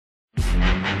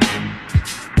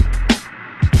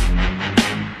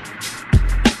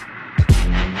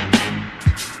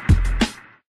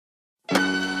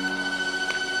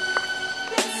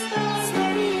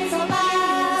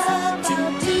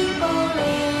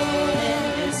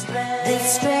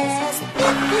stress if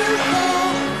you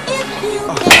can.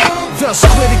 Thus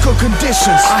critical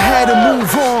conditions, I had to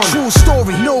move on. True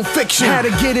story, no fiction, had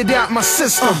to get it out my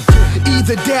system.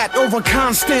 Either that or a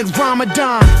constant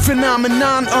Ramadan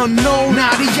phenomenon unknown,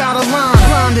 now they out of line.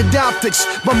 Blinded optics,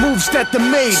 my moves that they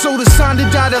made, so the sign to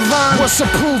dotted line was a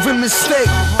proven mistake.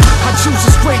 I choose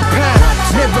a straight path,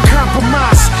 never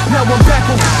compromise. Now I'm back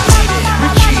on. We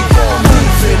keep on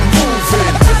moving,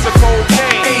 moving. It's a cold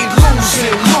game. Ain't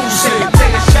losing, losing.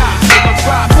 Take a shot, take a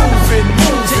drop. Moving,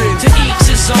 moving. To each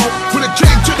his own. When it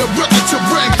came to the relative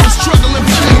rank, I'm struggling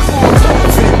pain.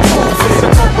 Moving, moving. It's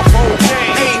a cold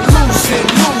game. Ain't losing,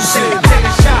 losing. Take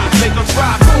a shot, take a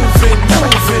drop. Moving,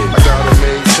 moving. I gotta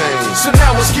maintain. So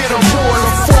now let's get on board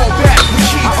and fall back. We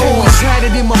keep I always had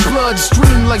it in my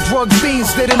bloodstream like drug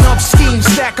beans. Lit enough schemes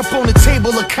stack up on the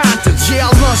table of contents. Yeah,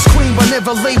 I lust cream, but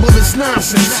never label this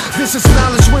nonsense. This is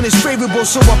knowledge when it's favorable,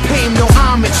 so I pay him no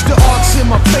homage. The art's in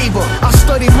my favor, I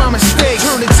study my mistakes.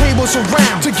 Turn the tables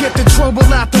around to get the trouble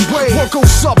out the way. What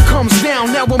goes up comes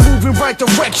down, now we're moving right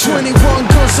direction. 21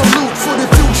 gun salute for the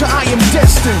future, I am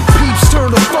destined. Peeps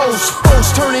turn to foes, foes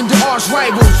turn into arch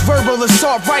rivals. Verbal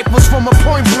assault rifles from a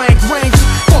point blank range.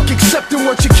 Fuck accepting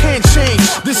what you can't change.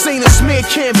 This ain't a smear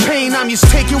campaign, I'm just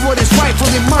taking what is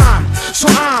rightfully mine. So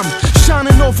I'm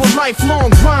shining off a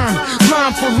lifelong grind.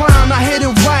 Line for line, I hit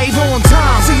it right on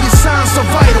time. See the signs are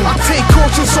vital, I take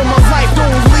cautious on my life.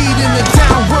 Don't lead in the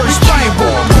downward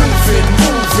spiral. Moving,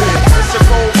 moving. It's a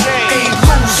cold game. Ain't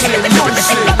losing,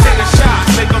 losing. Take a shot,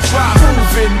 take a drop.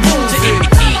 Moving, moving.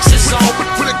 Each his own.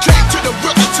 When it came to the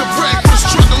relative rank, I'm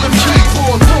struggling pain.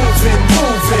 Moving,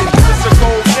 moving. It's a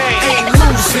cold game. Ain't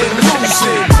losing,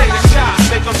 losing. Take a shot,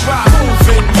 take a drop.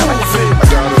 Moving, moving. I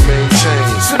gotta maintain.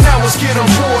 So now let's get on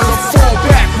board and fall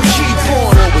back. We keep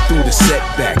on. Forward through the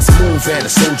setbacks, move at a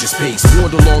soldier's pace.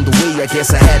 Warned along the way, I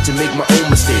guess I had to make my own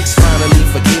mistakes. Finally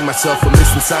forgave myself for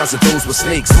missing signs that those were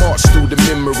snakes. Marched through the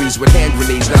memories with hand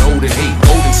grenades, not holding hate.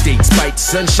 Holding states, fight the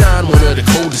sunshine, one of the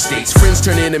coldest days. Friends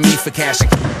turn into me for cash.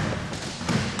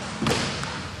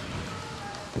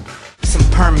 Some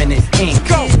permanent ink.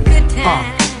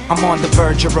 I'm on the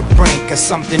verge of a brink of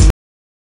something